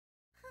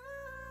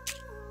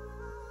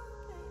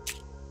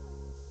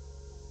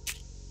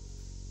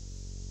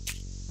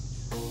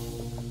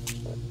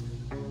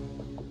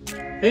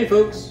Hey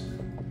folks,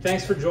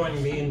 thanks for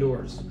joining me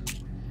indoors.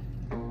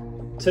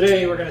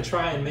 Today we're going to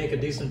try and make a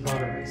decent pot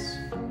of rice.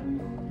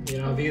 You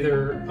know, I've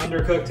either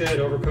undercooked it,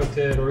 overcooked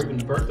it, or even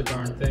burnt the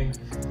darn thing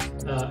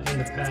in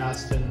the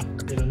past,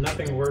 and you know,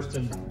 nothing worse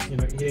than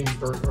eating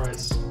burnt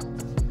rice.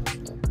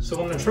 So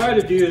what I'm going to try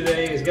to do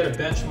today is get a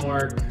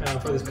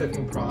benchmark for this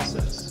cooking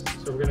process.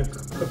 So we're going to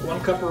cook 1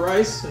 cup of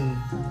rice and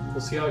we'll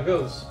see how it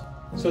goes.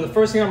 So the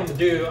first thing I'm going to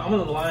do, I'm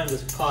going to line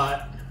this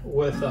pot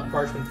with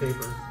parchment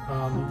paper.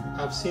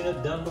 I've seen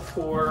it done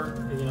before,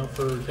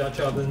 for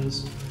Dutch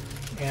ovens,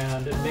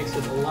 and it makes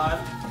it a lot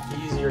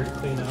easier to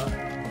clean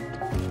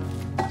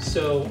up.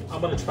 So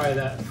I'm going to try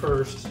that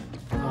first.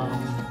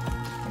 I'm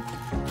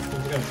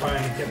going to try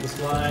and get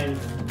this lined,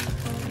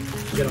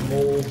 get a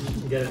mold,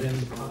 and get it in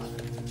the pot.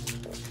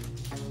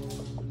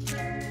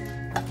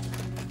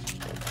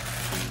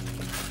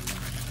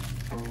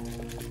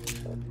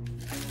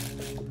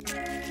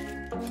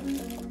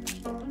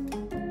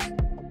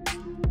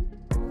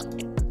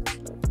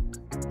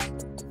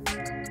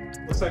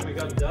 Looks like we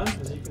got it done.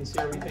 As you can see,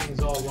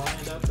 everything's all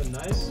lined up and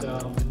nice.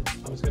 I'm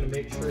just going to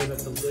make sure that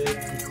the lid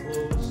can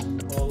close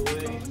all the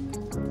way.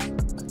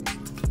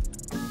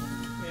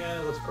 And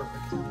it looks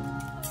perfect.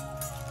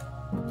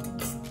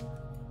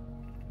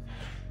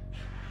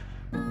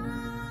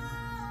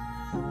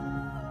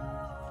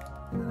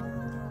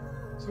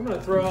 So I'm going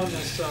to throw on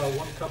this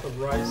 1 cup of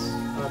rice.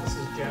 This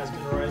is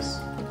jasmine rice.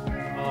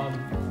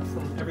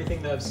 From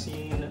everything that I've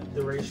seen,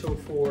 the ratio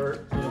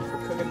for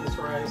cooking this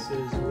rice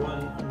is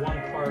one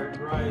part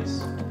rice,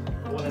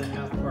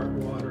 1.5 part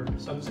water.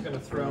 So I'm just going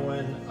to throw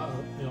in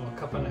a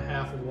cup and a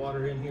half of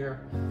water in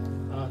here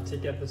to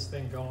get this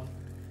thing going.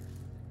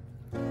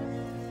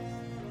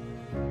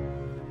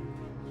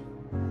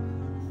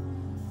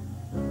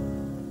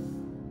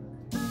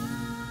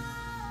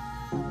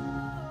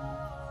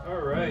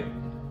 All right,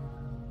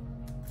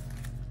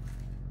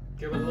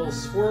 give it a little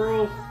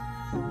swirl.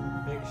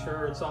 Make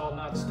sure it's all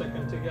not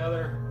sticking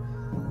together.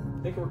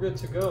 I think we're good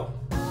to go.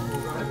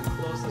 We'll go ahead and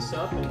close this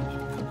up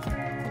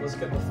and let's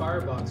get the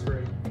firebox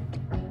ready.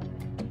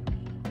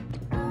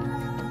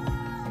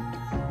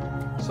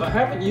 So I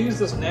haven't used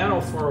this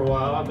Nano for a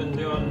while. I've been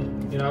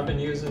doing, I've been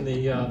using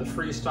the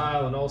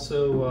Freestyle and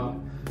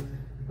also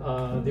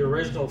the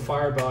original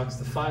Firebox,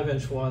 the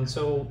 5-inch one.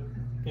 So,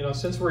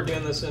 since we're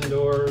doing this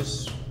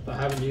indoors, I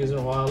haven't used it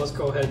in a while. Let's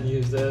go ahead and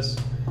use this.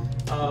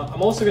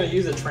 I'm also going to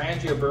use a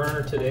Trangia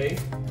burner today,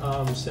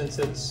 since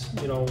it's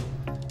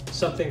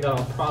something that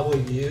I'll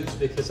probably use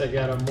because I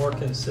got a more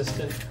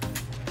consistent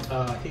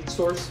heat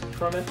source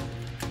from it.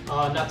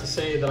 Not to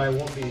say that I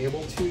won't be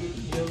able to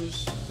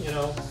use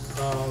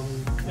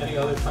any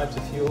other types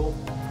of fuel.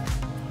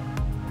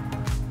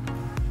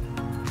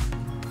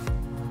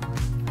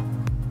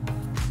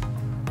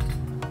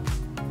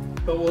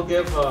 But we'll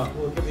give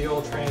the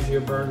old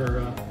Trangia burner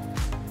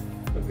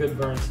a good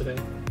burn today.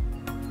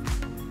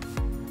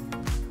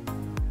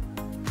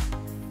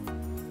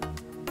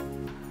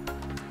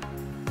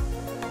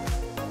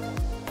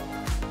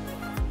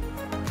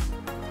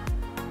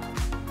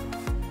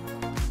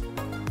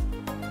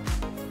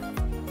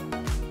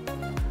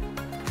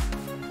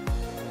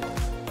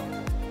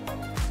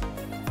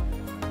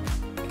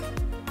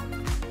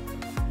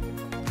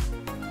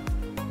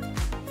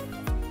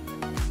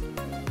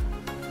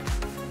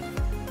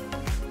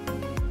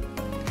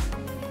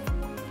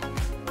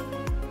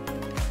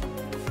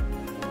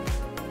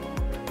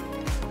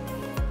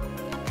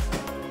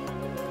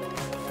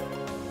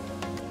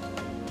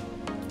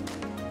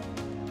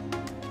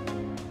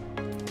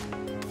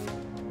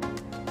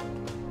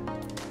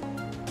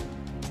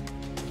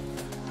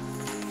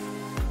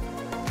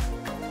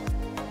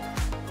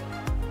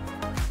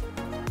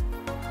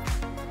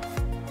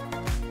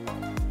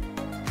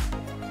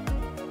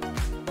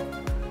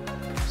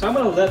 So I'm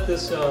going to let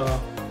this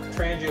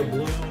Trangia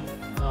bloom.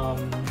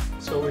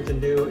 So what we can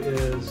do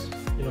is,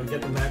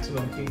 get the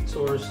maximum heat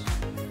source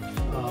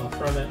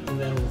from it, and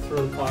then we'll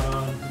throw the pot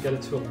on, get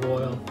it to a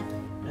boil,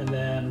 and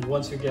then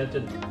once we get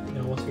it,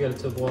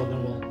 to a boil,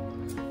 then we'll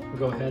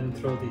go ahead and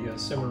throw the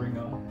simmering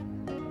on.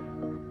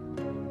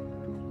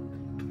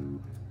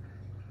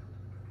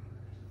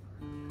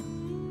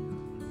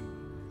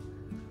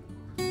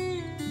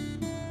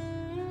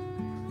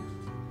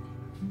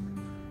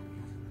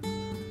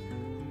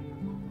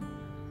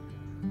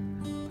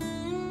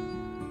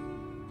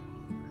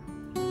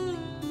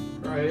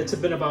 All right, it's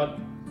been about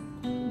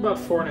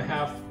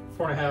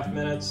 4.5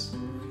 minutes,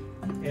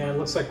 and it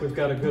looks like we've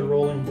got a good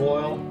rolling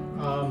boil.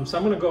 So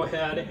I'm going to go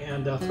ahead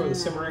and throw the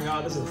simmering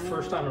on. This is the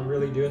first time I'm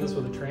really doing this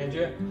with a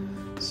Trangia,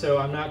 so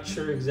I'm not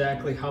sure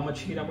exactly how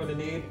much heat I'm going to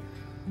need.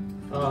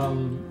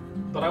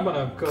 But I'm going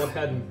to go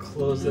ahead and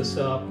close this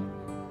up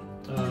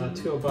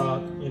to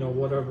about,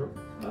 whatever,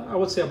 I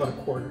would say about a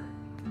quarter.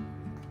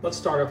 Let's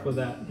start off with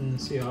that and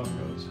see how it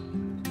goes.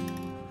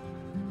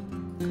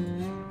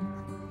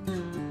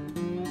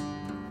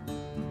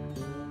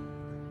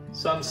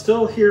 So I'm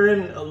still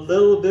hearing a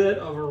little bit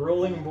of a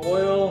rolling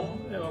boil,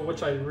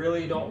 which I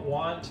really don't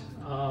want.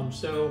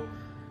 So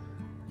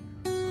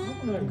I'm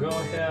gonna go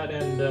ahead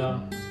and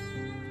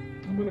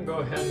I'm gonna go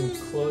ahead and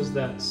close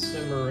that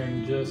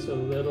simmering just a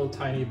little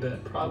tiny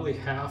bit, probably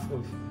half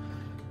of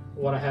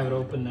what I have it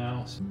open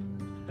now.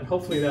 And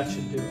hopefully that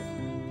should do it.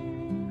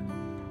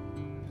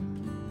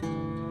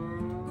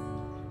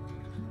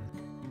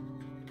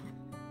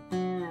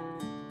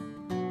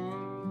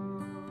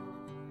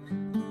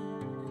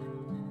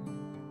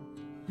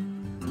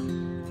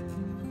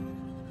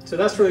 So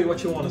that's really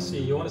what you want to see.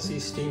 You want to see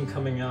steam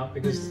coming out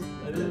because,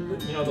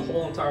 you know, the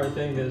whole entire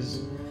thing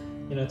is,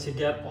 you know, to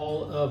get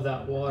all of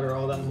that water,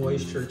 all that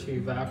moisture to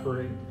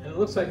evaporate. And it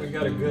looks like we've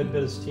got a good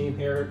bit of steam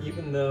here,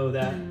 even though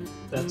that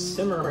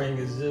simmering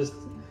is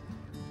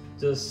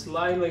just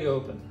slightly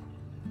open.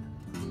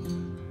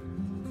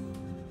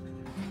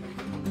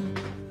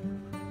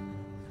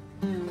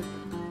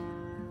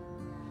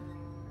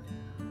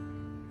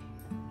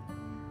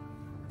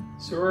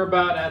 So we're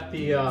about at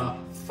the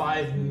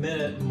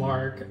 5-minute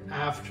mark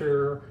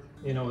after,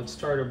 you know, it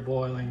started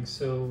boiling.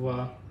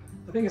 So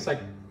I think it's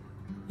like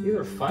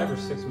either 5 or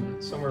 6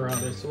 minutes, somewhere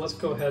around there. So let's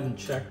go ahead and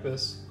check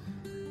this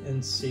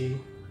and see.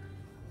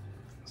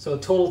 So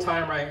total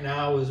time right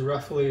now is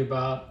roughly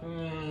about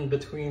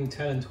between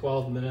 10 and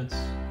 12 minutes.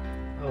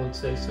 I would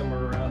say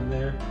somewhere around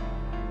there.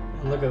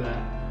 And look at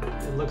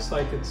that. It looks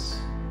like it's,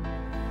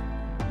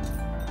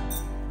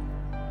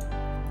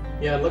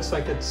 yeah, it looks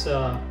like it's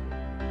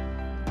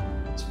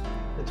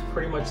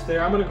pretty much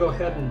there. I'm gonna go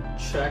ahead and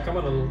check. I'm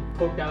gonna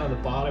poke down at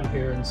the bottom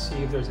here and see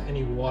if there's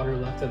any water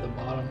left at the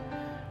bottom.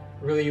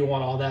 Really, you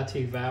want all that to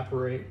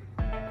evaporate.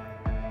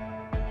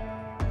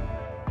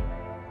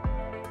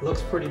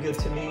 Looks pretty good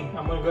to me.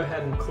 I'm gonna go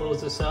ahead and close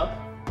this up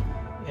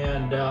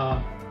and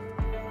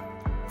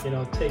you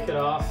know, take it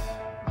off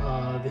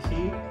the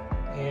heat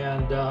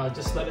and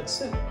just let it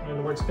sit.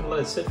 And we're just gonna let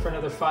it sit for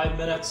another 5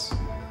 minutes,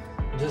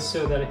 just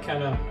so that it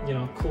kind of, you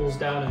know, cools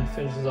down and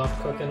finishes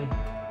off cooking.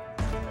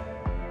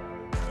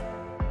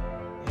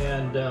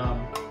 And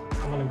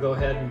I'm gonna go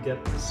ahead and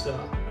get this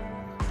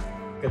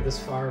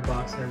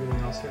firebox and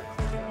everything else here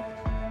cleaned up.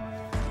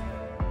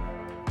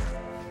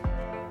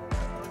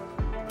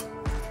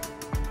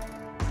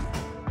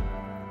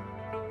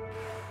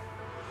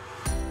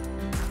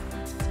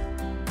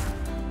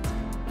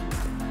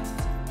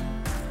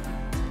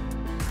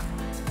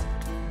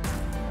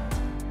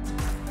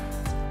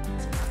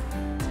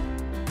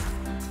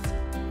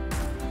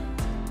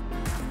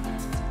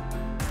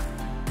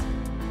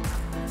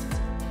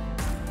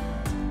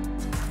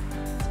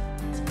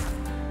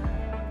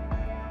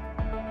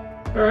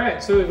 All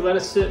right, so we've let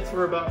it sit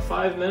for about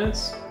 5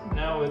 minutes.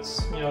 Now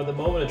it's, you know, the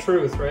moment of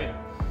truth, right?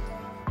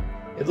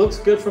 It looks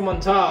good from on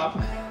top.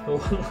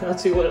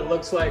 Let's see what it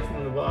looks like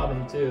from the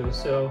bottom too.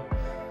 So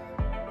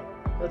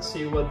let's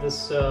see what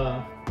this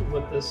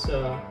looks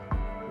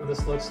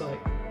like.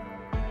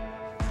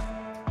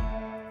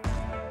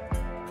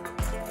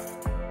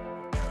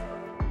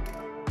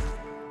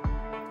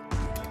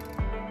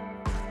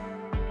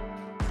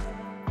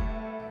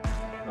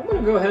 I'm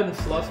gonna go ahead and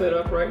fluff it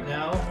up right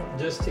now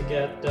just to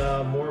get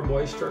more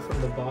moisture from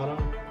the bottom,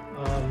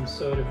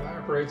 so it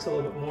evaporates a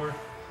little bit more.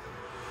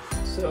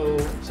 So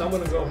I'm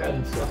gonna go ahead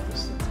and fluff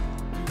this thing.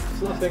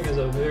 Fluffing is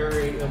a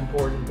very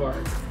important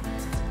part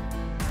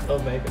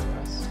of making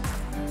rice.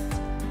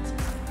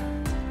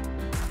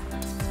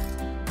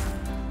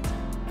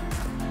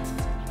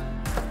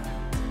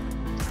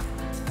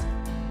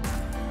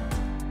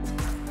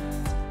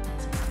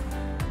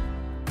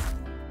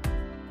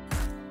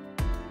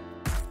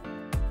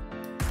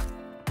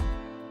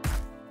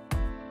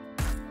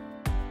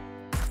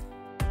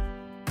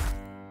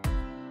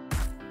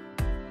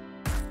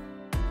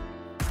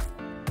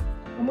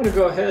 I'm going to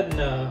go ahead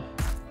and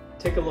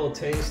take a little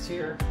taste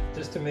here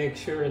just to make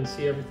sure and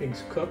see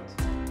everything's cooked.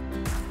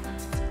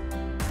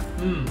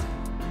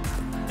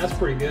 That's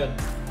pretty good.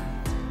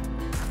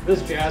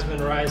 This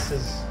jasmine rice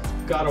has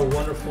got a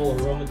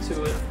wonderful aroma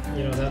to it.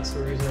 You know, that's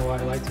the reason why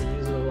I like to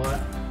use it a lot.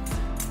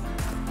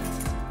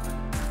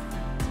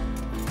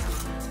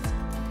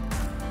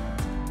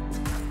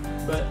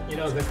 But you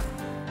know,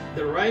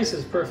 the rice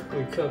is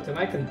perfectly cooked, and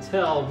I can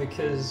tell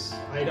because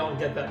I don't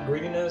get that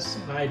grittiness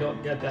and I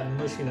don't get that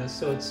mushiness.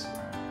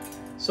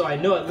 So I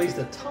know at least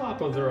the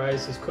top of the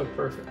rice is cooked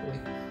perfectly.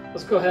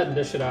 Let's go ahead and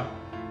dish it out.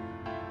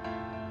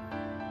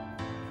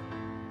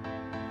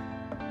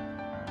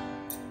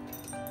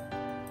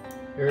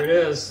 Here it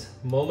is,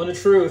 moment of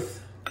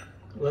truth.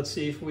 Let's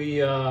see if we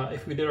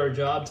did our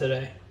job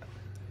today.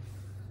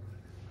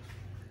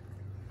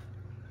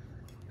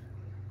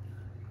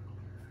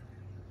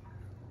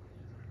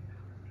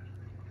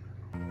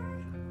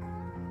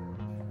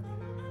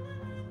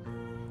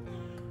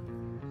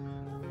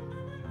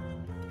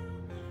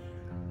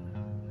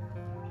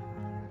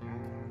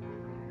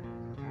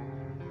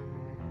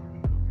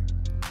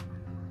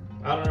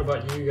 I don't know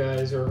about you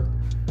guys or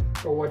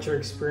what your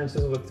experience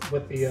is with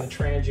the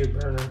Trangia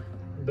burner,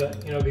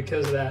 but you know,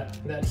 because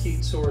that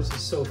heat source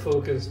is so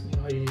focused, you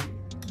know,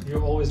 you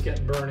always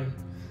get burning.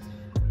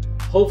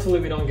 Hopefully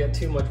we don't get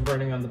too much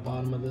burning on the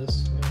bottom of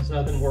this. You know, it's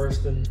nothing worse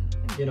than,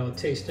 you know,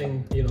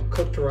 tasting, you know,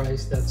 cooked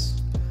rice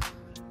that's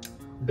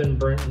been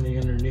burnt in the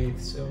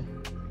underneath. So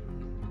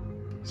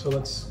So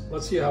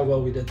let's see how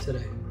well we did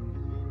today.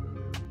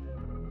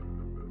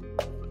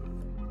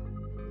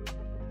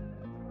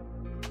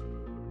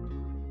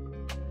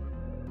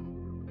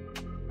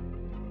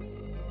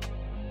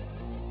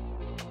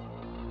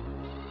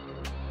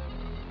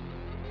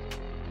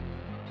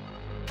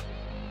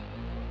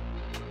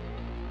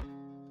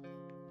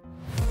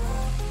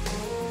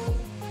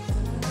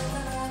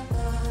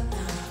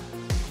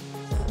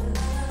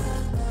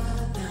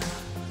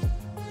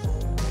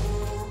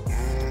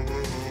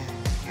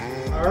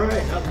 All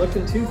right, not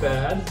looking too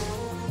bad.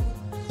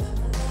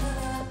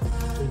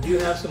 We do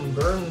have some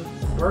burn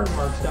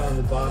marks down at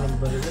the bottom,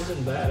 but it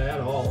isn't bad at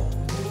all.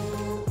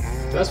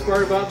 Best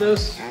part about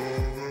this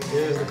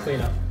is the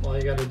cleanup. All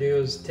you got to do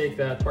is take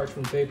that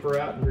parchment paper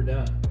out and you're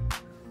done.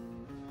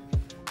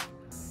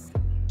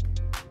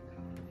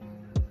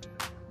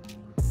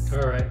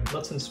 All right,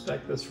 let's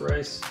inspect this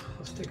rice.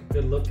 Let's take a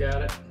good look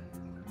at it.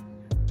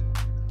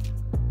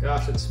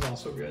 Gosh, it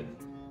smells so good.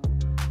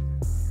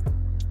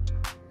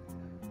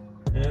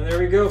 And there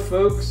we go,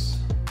 folks.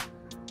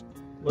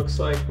 Looks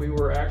like we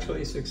were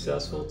actually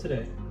successful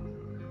today.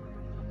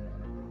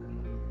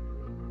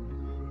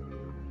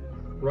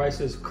 Rice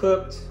is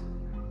cooked.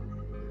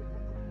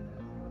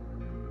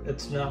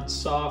 It's not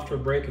soft or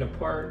breaking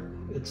apart.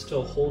 It's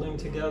still holding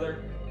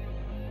together.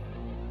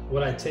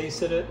 When I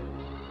tasted it,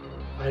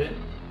 I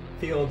didn't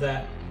feel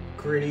that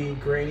gritty,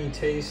 grainy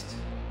taste,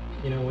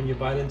 you know, when you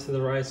bite into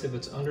the rice if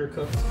it's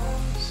undercooked.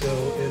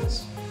 So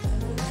it's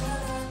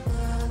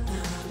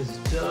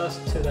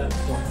just to that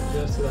point,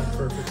 just to that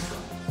perfect spot.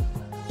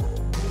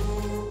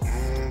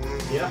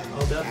 Yeah,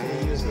 I'll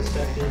definitely use this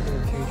technique in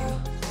the future.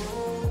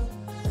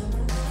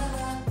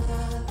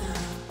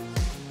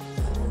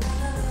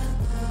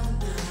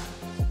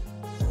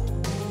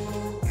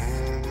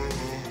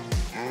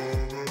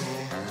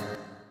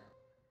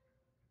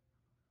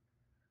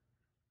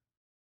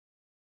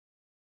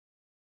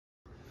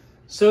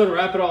 So to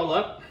wrap it all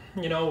up,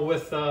 you know,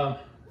 with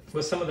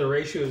some of the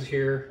ratios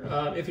here,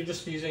 if you're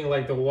just using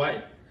like the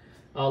white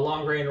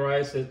long grain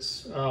rice,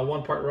 it's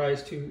 1 part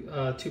rice,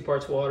 2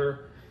 parts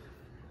water.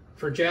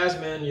 For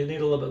jasmine, you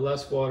need a little bit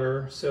less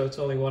water, so it's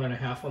only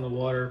 1.5 on the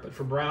water. But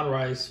for brown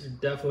rice, you're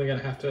definitely going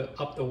to have to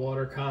up the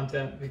water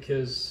content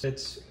because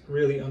it's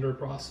really under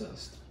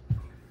processed. All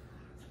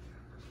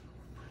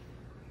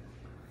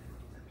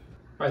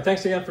right,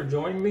 thanks again for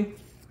joining me.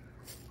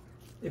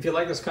 If you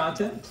like this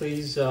content,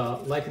 please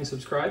like and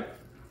subscribe.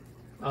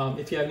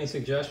 If you have any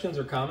suggestions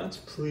or comments,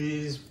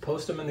 please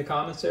post them in the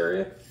comments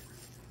area.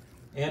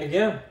 And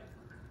again,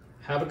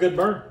 have a good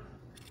burn.